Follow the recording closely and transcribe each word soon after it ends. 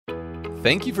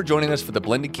Thank you for joining us for the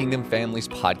Blended Kingdom Families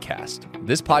podcast.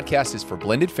 This podcast is for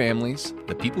blended families,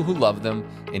 the people who love them,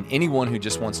 and anyone who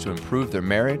just wants to improve their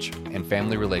marriage and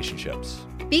family relationships.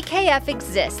 BKF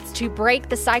exists to break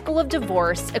the cycle of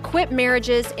divorce, equip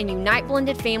marriages, and unite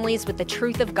blended families with the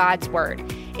truth of God's Word.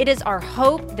 It is our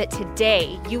hope that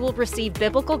today you will receive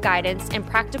biblical guidance and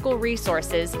practical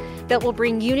resources that will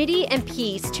bring unity and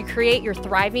peace to create your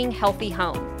thriving, healthy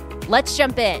home. Let's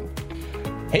jump in.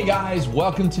 Hey guys,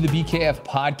 welcome to the BKF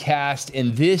podcast,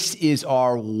 and this is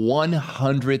our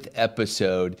 100th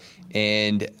episode,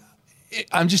 and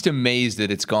I'm just amazed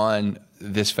that it's gone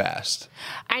this fast.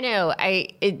 I know.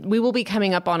 We will be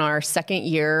coming up on our second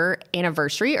year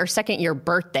anniversary, or second year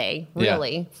birthday,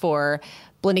 really, for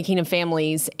Blended Kingdom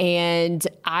Families. And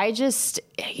I just,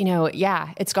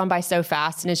 it's gone by so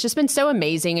fast, and it's just been so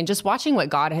amazing. And just watching what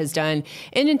God has done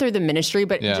in and through the ministry,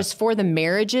 but just for the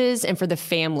marriages and for the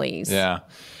families. Yeah,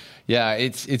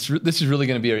 this is really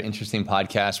going to be an interesting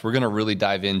podcast. We're going to really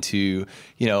dive into,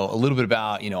 a little bit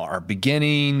about, our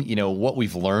beginning, what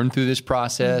we've learned through this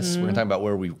process. We're going to talk about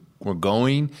where we're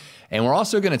going. And we're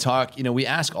also going to talk, we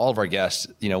ask all of our guests,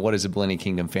 what is a Blended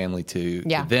Kingdom family to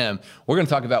them? We're going to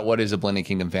talk about what is a Blended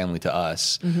Kingdom family to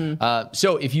us.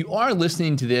 So if you are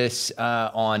listening to this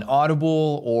on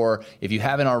Audible, or if you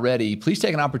haven't already, please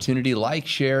take an opportunity, like,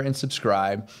 share, and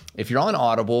subscribe. If you're on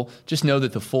Audible, just know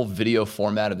that the full video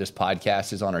format of this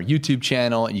podcast is on our YouTube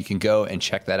channel, and you can go and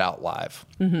check that out live.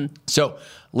 So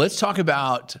let's talk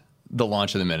about the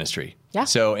launch of the ministry.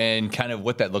 So, and kind of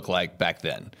what that looked like back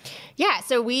then.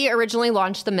 So we originally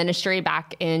launched the ministry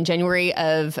back in January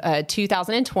of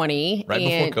 2020.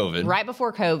 Right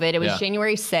before COVID. It was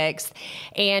January 6th.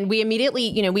 And we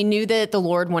immediately, we knew that the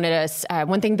Lord wanted us,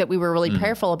 one thing that we were really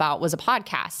prayerful about was a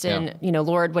podcast. And,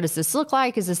 Lord, what does this look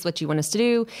like? Is this what you want us to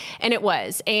do? And it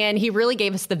was. And he really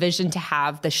gave us the vision to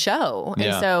have the show.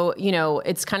 And so,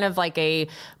 it's kind of like a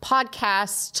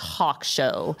podcast talk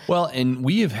show. Well, and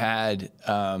we have had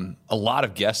a lot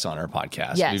of guests on our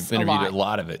podcast. We've interviewed a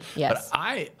lot of it. But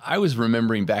I was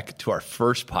remembering back to our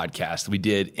first podcast we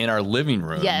did in our living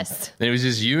room. And it was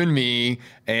just you and me,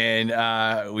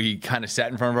 and we kind of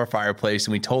sat in front of our fireplace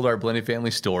and we told our blended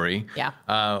family story.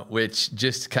 Which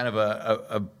just kind of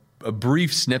a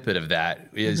brief snippet of that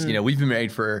is, we've been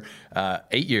married for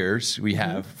 8 years. We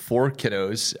have 4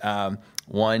 kiddos,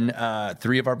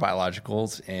 3 of our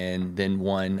biologicals, and then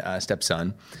 1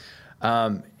 stepson.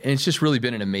 And it's just really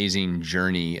been an amazing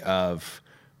journey of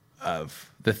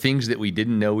the things that we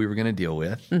didn't know we were going to deal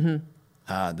with,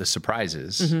 the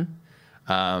surprises,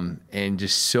 and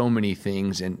just so many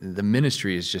things. And the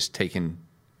ministry has just taken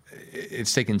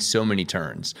so many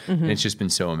turns, and it's just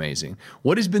been so amazing.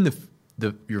 What has been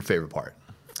your favorite part?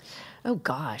 Oh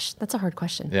gosh, that's a hard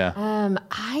question.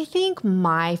 I think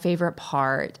my favorite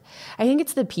part,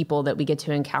 it's the people that we get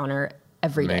to encounter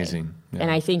every day.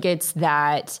 And I think it's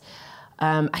that.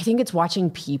 I think it's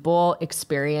watching people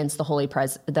experience the Holy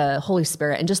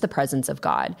Spirit and just the presence of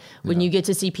God. When you get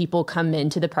to see people come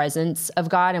into the presence of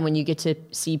God, and when you get to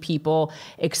see people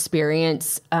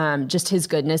experience just His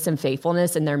goodness and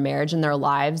faithfulness in their marriage and their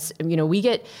lives, we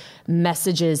get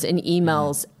messages and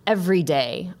emails every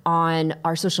day on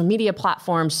our social media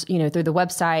platforms, through the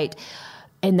website.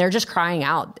 And they're just crying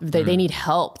out. They need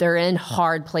help. They're in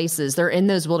hard places. They're in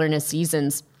those wilderness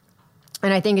seasons.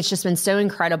 And I think it's just been so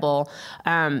incredible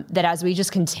that as we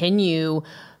just continue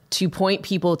to point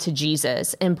people to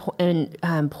Jesus and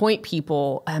point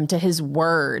people to His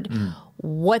Word,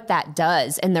 what that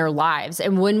does in their lives.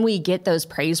 And when we get those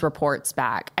praise reports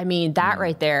back, that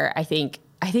right there, I think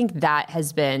that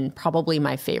has been probably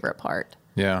my favorite part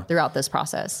throughout this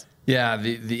process. Yeah,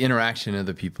 the interaction of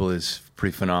the people is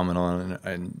pretty phenomenal,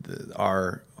 and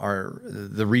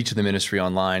the reach of the ministry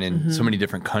online in so many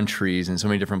different countries and so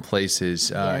many different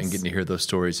places, and getting to hear those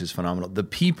stories is phenomenal. The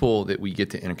people that we get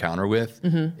to encounter with,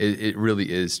 it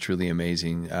really is truly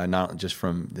amazing. Not just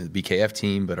from the BKF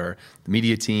team, but the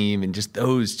media team, and just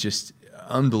those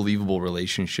unbelievable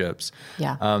relationships.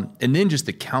 And then just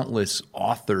the countless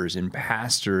authors and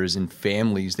pastors and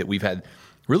families that we've had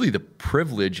really the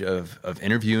privilege of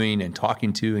interviewing and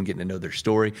talking to and getting to know their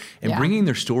story and bringing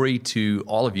their story to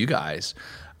all of you guys.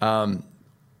 I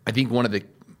think one of the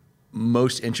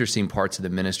most interesting parts of the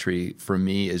ministry for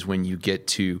me is when you get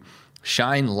to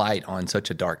shine light on such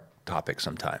a dark topic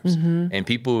sometimes. And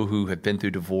people who have been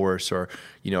through divorce or,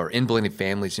 are in blended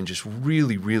families and just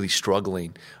really, really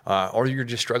struggling, or you're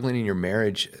just struggling in your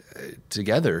marriage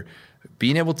together,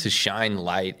 being able to shine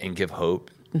light and give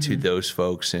hope to those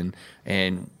folks,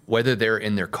 and whether they're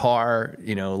in their car,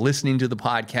 listening to the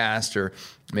podcast, or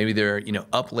maybe they're,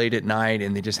 up late at night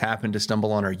and they just happen to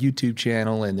stumble on our YouTube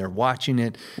channel and they're watching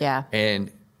it. Yeah.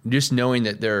 And just knowing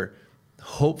that they're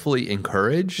hopefully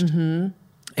encouraged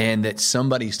and that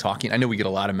somebody's talking. I know we get a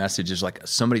lot of messages like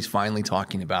somebody's finally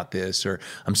talking about this, or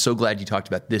I'm so glad you talked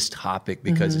about this topic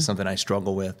because it's something I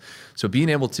struggle with. So being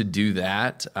able to do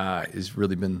that has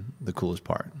really been the coolest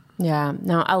part. Yeah,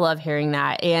 no, I love hearing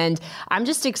that. And I'm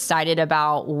just excited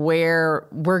about where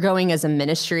we're going as a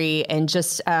ministry and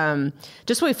just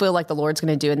what we feel like the Lord's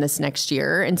going to do in this next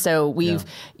year. And so we've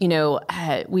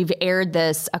aired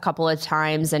this a couple of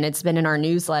times and it's been in our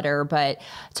newsletter, but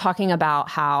talking about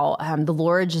how the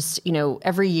Lord just,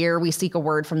 every year we seek a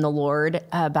word from the Lord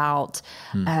about,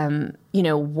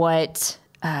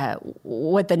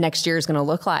 what the next year is going to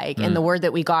look like. And the word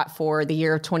that we got for the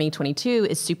year of 2022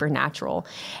 is supernatural.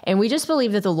 And we just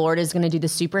believe that the Lord is going to do the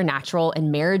supernatural in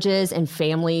marriages and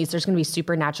families. There's going to be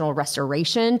supernatural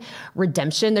restoration,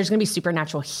 redemption. There's going to be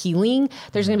supernatural healing.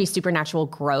 There's going to be supernatural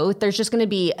growth. There's just going to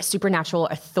be a supernatural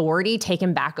authority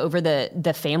taken back over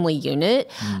the family unit.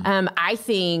 I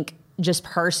think, just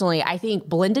personally, I think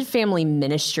blended family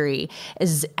ministry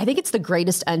it's the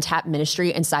greatest untapped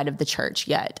ministry inside of the church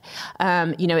yet.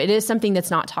 It is something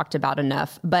that's not talked about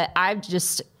enough, but I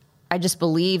just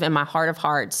believe in my heart of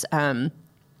hearts,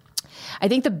 I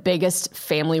think the biggest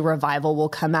family revival will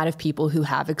come out of people who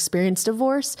have experienced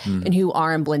divorce and who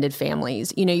are in blended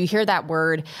families. You hear that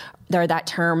word or that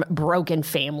term, broken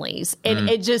families. And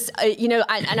it just,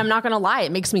 and I'm not going to lie,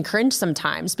 it makes me cringe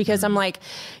sometimes because I'm like,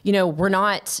 we're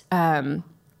not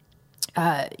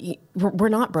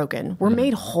broken. We're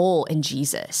made whole in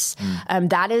Jesus.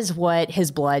 That is what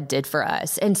his blood did for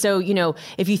us. And so,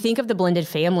 if you think of the blended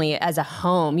family as a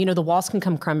home, the walls can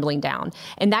come crumbling down.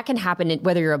 And that can happen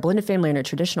whether you're a blended family or in a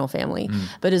traditional family.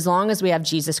 But as long as we have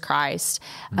Jesus Christ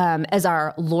as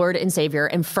our Lord and Savior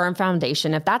and firm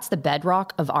foundation, if that's the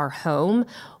bedrock of our home,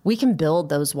 we can build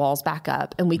those walls back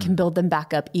up and we can build them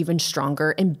back up even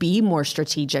stronger and be more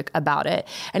strategic about it.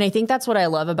 And I think that's what I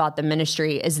love about the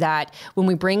ministry is that when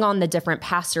we bring on the different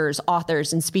pastors,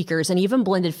 authors, and speakers, and even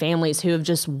blended families who have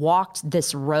just walked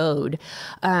this road,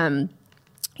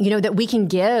 that we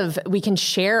can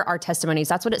share our testimonies.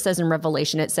 That's what it says in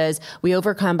Revelation. It says, we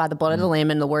overcome by the blood of the Lamb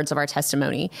and the words of our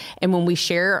testimony. And when we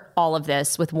share all of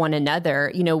this with one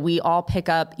another, we all pick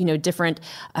up, different,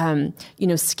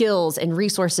 skills and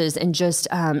resources and just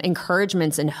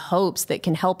encouragements and hopes that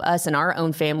can help us in our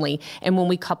own family. And when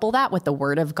we couple that with the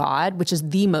word of God, which is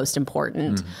the most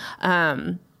important,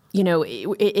 I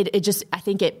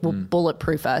think it will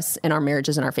bulletproof us in our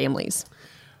marriages and our families.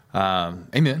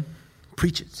 Amen.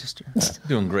 Preach it, sister.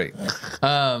 Doing great.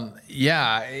 Where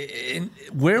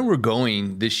we're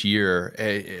going this year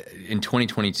in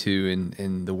 2022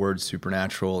 in the word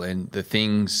supernatural and the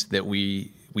things that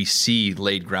we see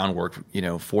laid groundwork,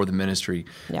 for the ministry.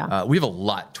 Yeah. We have a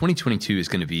lot. 2022 is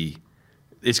going to be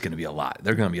a lot.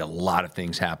 There are going to be a lot of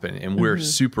things happen, and we're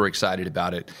super excited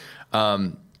about it.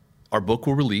 Our book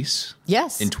will release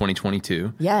in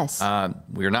 2022. Yes.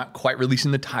 We are not quite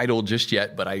releasing the title just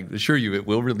yet, but I assure you it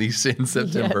will release in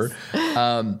September.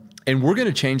 Yes. And we're going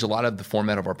to change a lot of the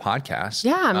format of our podcast.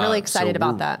 Yeah, I'm really excited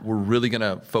about that. We're really going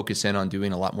to focus in on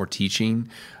doing a lot more teaching.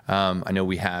 I know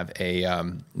we have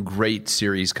a great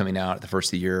series coming out at the first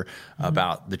of the year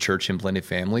about the church and blended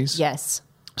families. Yes.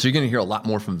 So you're going to hear a lot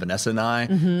more from Vanessa and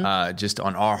I just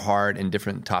on our heart and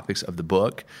different topics of the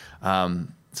book.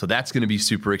 So that's going to be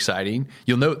super exciting.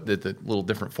 You'll note that the little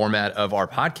different format of our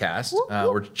podcast,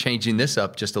 we're changing this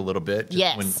up just a little bit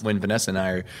when Vanessa and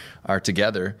I are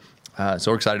together.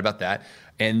 So we're excited about that.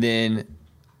 And then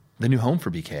the new home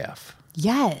for BKF.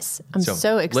 Yes, I'm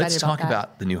so excited about that. Let's talk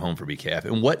about the new home for BKF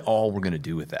and what all we're going to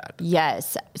do with that.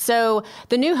 Yes. So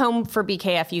the new home for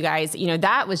BKF, you guys,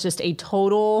 that was just a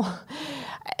total...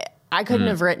 I couldn't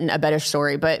have written a better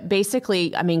story, but basically,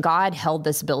 God held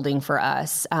this building for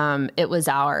us. It was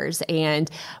ours,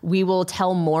 and we will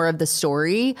tell more of the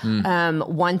story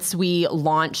once we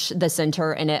launch the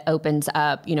center and it opens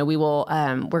up. We will.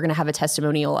 We're going to have a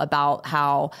testimonial about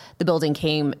how the building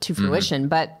came to fruition,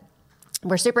 but.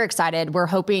 We're super excited. We're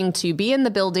hoping to be in the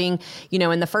building,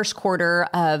 in the first quarter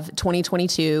of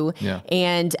 2022. Yeah.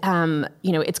 And,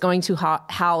 it's going to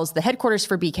house the headquarters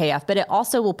for BKF, but it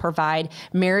also will provide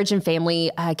marriage and family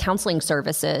counseling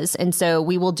services. And so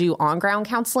we will do on-ground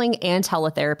counseling and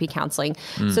teletherapy counseling.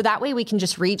 So that way we can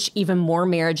just reach even more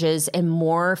marriages and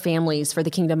more families for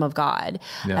the kingdom of God.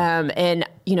 Yeah.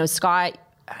 Scott,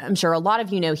 I'm sure a lot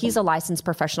of you know, he's a licensed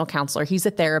professional counselor. He's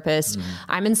a therapist.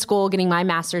 I'm in school getting my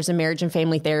master's in marriage and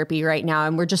family therapy right now.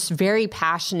 And we're just very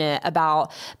passionate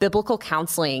about biblical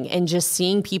counseling and just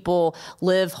seeing people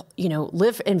live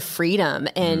in freedom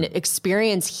and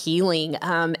experience healing,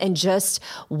 and just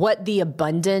what the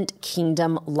abundant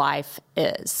kingdom life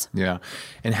is. Yeah.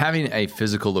 And having a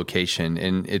physical location,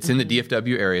 and it's in the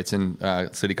DFW area. It's in a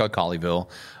city called Colleyville.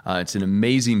 It's an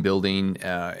amazing building.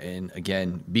 And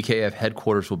again, BKF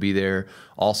headquarters will be there.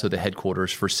 Also, the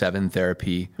headquarters for 7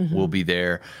 Therapy will be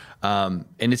there. And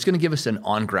it's going to give us an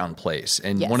on-ground place.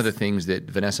 And one of the things that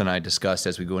Vanessa and I discussed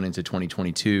as we go into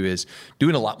 2022 is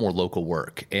doing a lot more local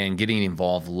work and getting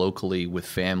involved locally with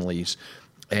families,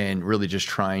 and really just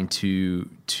trying to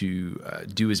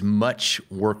do as much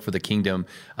work for the kingdom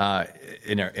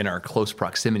in our close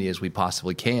proximity as we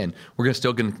possibly can. We're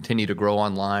still going to continue to grow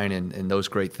online and those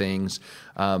great things,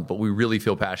 but we really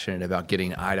feel passionate about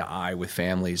getting eye to eye with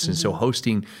families. And so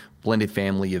hosting blended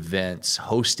family events,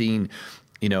 hosting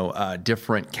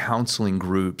different counseling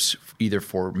groups, either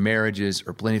for marriages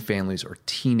or blended families or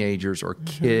teenagers or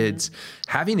kids,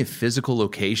 having a physical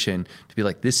location to be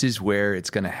like, this is where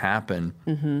it's going to happen,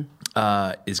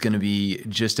 is going to be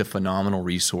just a phenomenal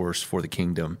resource for the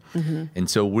kingdom. And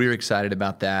so we're excited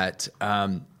about that.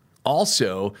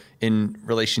 Also, in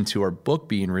relation to our book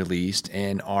being released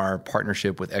and our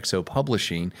partnership with XO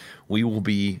Publishing, we will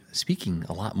be speaking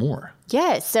a lot more.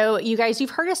 Yes. So you guys,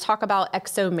 you've heard us talk about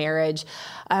XO Marriage.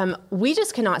 We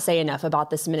just cannot say enough about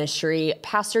this ministry.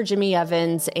 Pastor Jimmy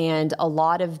Evans and a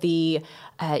lot of the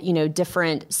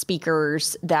different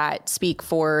speakers that speak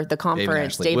for the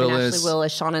conference, Dave and Ashley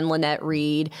Willis, Sean and Lynette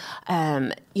Reed.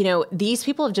 These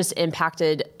people have just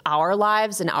impacted our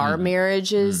lives and our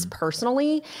marriages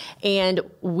personally. And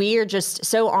we are just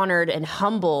so honored and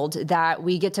humbled that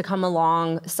we get to come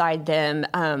alongside them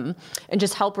and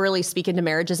just help really speak into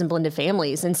marriages and blended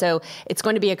families. And so it's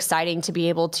going to be exciting to be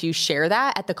able to share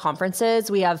that at the conferences.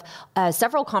 We have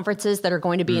several conferences that are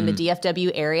going to be in the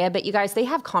DFW area, but you guys, they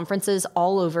have conferences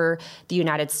all over the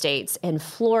United States, in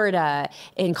Florida,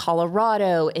 in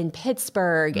Colorado, in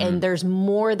Pittsburgh, and there's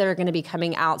more that are going to be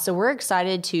coming out. So we're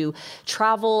excited to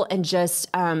travel and just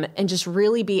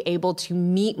really be able to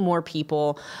meet more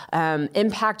people,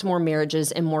 impact more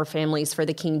marriages and more families for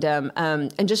the kingdom,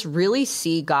 and just really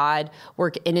see God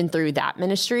work in and through that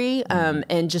ministry,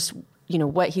 and just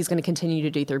what He's going to continue to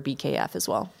do through BKF as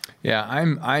well. Yeah,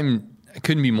 I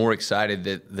couldn't be more excited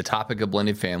that the topic of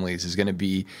blended families is going to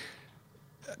be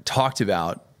talked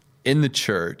about in the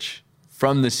church,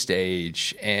 from the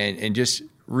stage, and just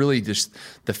really just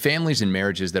the families and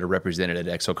marriages that are represented at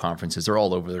XO conferences. They're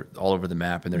all over the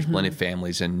map, and there's blended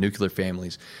families and nuclear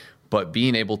families. But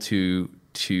being able to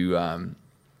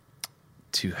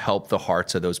help the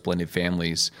hearts of those blended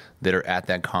families that are at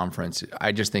that conference,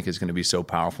 I just think is going to be so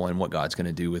powerful, and what God's going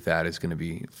to do with that is going to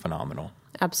be phenomenal.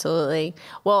 Absolutely.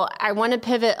 Well, I want to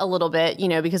pivot a little bit,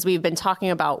 because we've been talking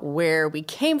about where we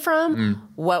came from,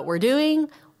 what we're doing,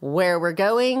 where we're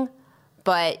going.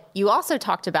 But you also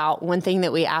talked about one thing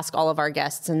that we ask all of our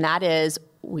guests, and that is,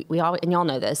 we all, and y'all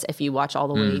know this if you watch all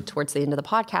the way towards the end of the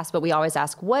podcast, but we always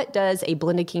ask, what does a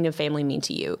blended kingdom family mean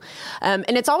to you? And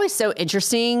it's always so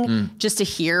interesting just to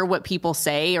hear what people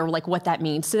say, or like what that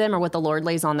means to them, or what the Lord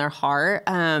lays on their heart,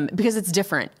 because it's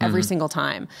different every single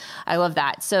time. I love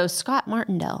that. So Scott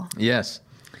Martindale. Yes.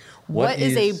 What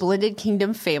is a blended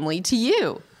kingdom family to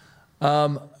you?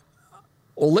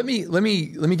 Well, let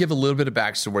me give a little bit of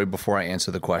backstory before I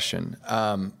answer the question.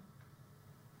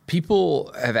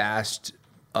 People have asked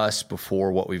us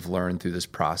before what we've learned through this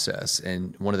process,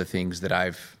 and one of the things that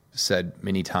I've said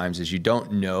many times is you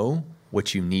don't know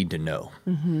what you need to know.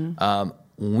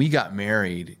 When we got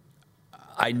married,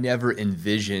 I never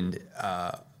envisioned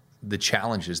the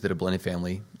challenges that a blended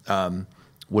family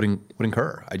would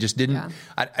incur. I just didn't. Yeah.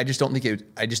 I just don't think it.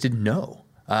 I just didn't know.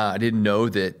 I didn't know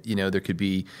that there could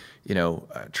be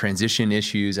transition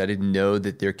issues. I didn't know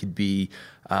that there could be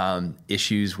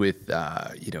issues with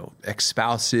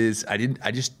ex-spouses. I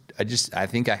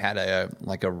think I had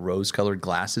a rose-colored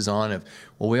glasses on of,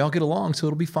 well, we all get along, so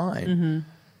it'll be fine.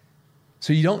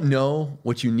 So you don't know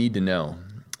what you need to know.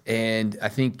 And I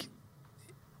think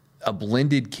a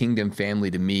blended kingdom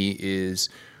family to me is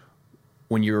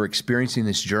when you're experiencing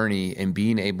this journey and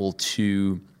being able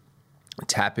to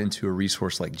tap into a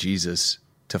resource like Jesus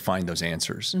to find those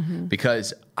answers.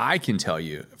 Because I can tell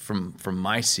you from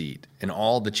my seat and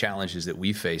all the challenges that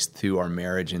we faced through our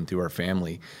marriage and through our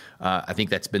family, I think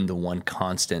that's been the one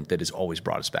constant that has always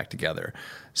brought us back together.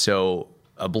 So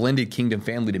a blended kingdom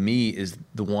family to me is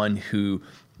the one who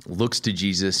looks to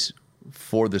Jesus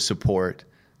for the support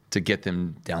to get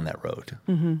them down that road.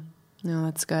 No,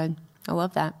 that's good. I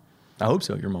love that. I hope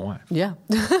so. You're my wife. Yeah.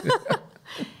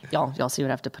 Y'all see what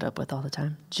I have to put up with all the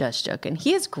time. Just joking.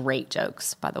 He has great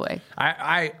jokes, by the way.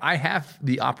 I have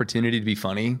the opportunity to be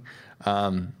funny,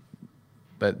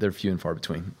 but they're few and far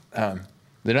between. And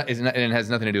it has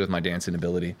nothing to do with my dancing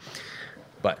ability.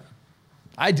 But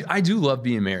I do love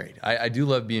being married. I do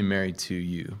love being married to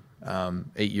you.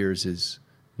 8 years is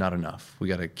not enough. We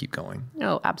got to keep going.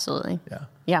 Oh, absolutely. Yeah.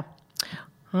 Yeah.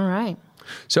 All right.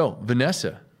 So,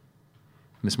 Vanessa,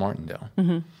 Miss Martindale,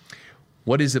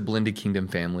 what is a blended kingdom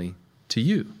family to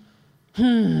you?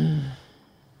 I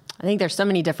think there's so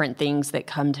many different things that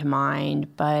come to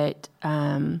mind, but,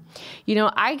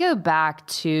 I go back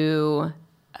to,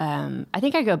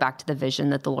 the vision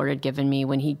that the Lord had given me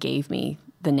when he gave me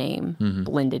the name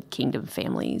Blended Kingdom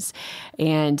Families.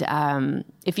 And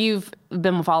if you've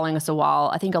been following us a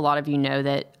while, I think a lot of you know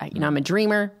that, I'm a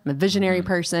dreamer, I'm a visionary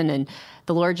person, and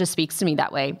the Lord just speaks to me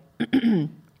that way.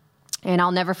 And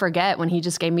I'll never forget when he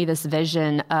just gave me this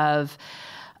vision of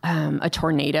a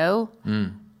tornado.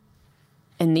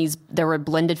 And there were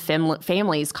blended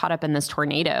families caught up in this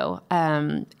tornado.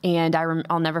 And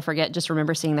I'll never forget, just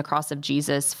remember seeing the cross of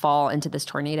Jesus fall into this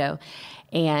tornado.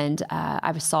 And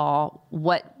I saw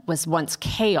what was once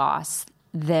chaos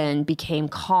then became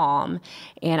calm.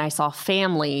 And I saw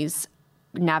families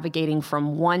navigating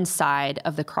from one side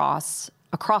of the cross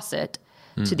across it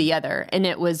to the other. And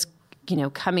it was,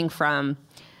 coming from,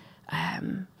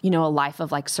 a life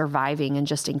of like surviving and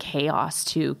just in chaos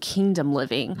to kingdom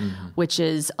living, which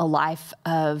is a life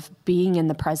of being in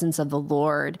the presence of the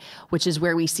Lord, which is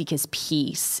where we seek his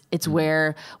peace. It's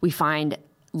where we find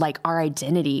like our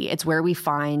identity. It's where we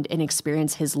find and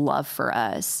experience his love for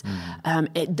us,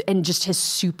 and just his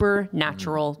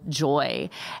supernatural joy.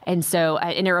 And so,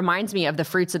 and it reminds me of the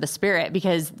fruits of the Spirit,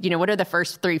 because, what are the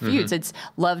first three fruits? It's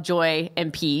love, joy,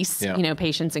 and peace,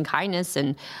 patience and kindness.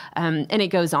 And it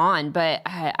goes on. But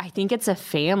I think it's a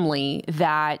family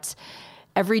that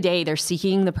every day they're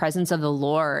seeking the presence of the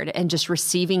Lord and just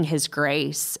receiving his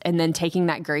grace, and then taking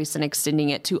that grace and extending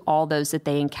it to all those that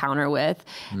they encounter with.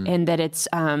 And that it's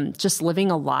just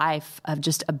living a life of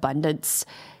just abundance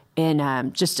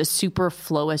and just a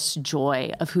superfluous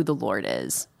joy of who the Lord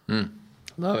is.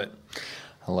 Love it.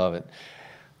 I love it.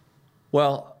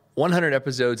 Well, 100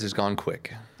 episodes has gone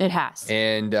quick. It has.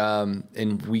 And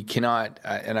we cannot,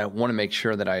 and I want to make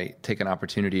sure that I take an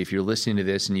opportunity. If you're listening to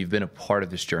this and you've been a part of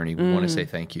this journey, we want to say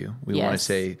thank you. We want to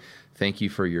say thank you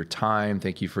for your time.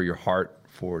 Thank you for your heart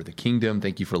for the kingdom.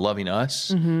 Thank you for loving us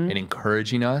and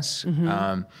encouraging us.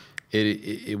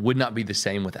 It would not be the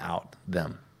same without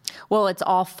them. Well, it's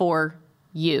all for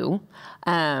you.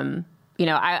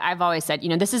 I've always said,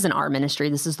 this isn't our ministry.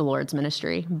 This is the Lord's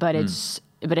ministry, but it's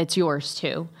yours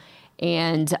too.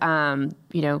 And,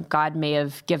 God may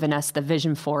have given us the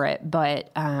vision for it,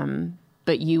 but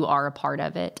you are a part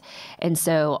of it. And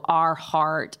so our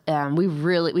heart,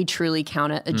 we truly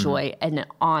count it a joy and an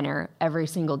honor every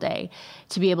single day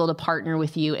to be able to partner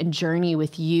with you and journey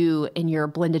with you and your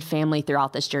blended family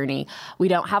throughout this journey. We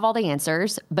don't have all the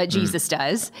answers, but Jesus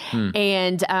does.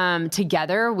 And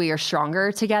together we are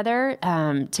stronger together,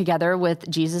 together with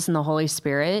Jesus and the Holy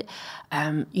Spirit.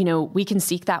 We can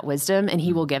seek that wisdom and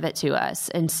he will give it to us.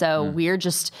 And so we're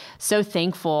just so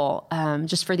thankful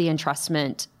just for the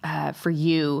entrustment for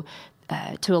you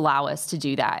to allow us to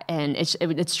do that. And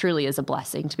it's truly is a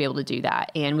blessing to be able to do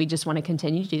that. And we just want to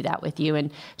continue to do that with you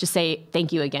and just say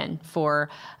thank you again for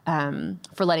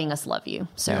letting us love you.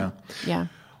 So, yeah.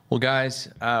 Well, guys,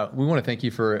 we want to thank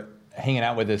you for hanging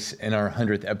out with us in our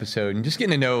 100th episode and just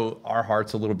getting to know our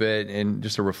hearts a little bit, and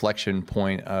just a reflection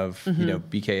point of,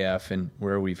 BKF and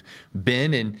where we've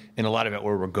been and a lot of it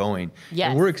where we're going. Yes.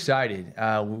 And we're excited.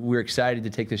 We're excited to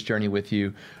take this journey with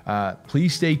you.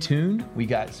 Please stay tuned. We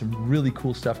got some really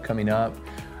cool stuff coming up.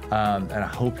 And I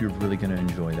hope you're really going to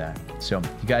enjoy that. So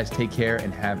you guys take care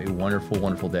and have a wonderful,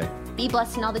 wonderful day. Be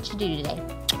blessed in all that you do today.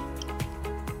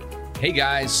 Hey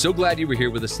guys, so glad you were here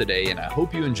with us today, and I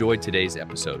hope you enjoyed today's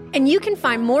episode. And you can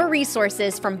find more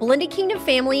resources from Blended Kingdom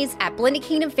Families at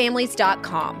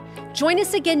blendedkingdomfamilies.com. Join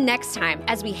us again next time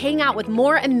as we hang out with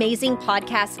more amazing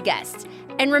podcast guests.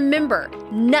 And remember,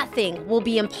 nothing will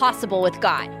be impossible with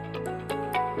God.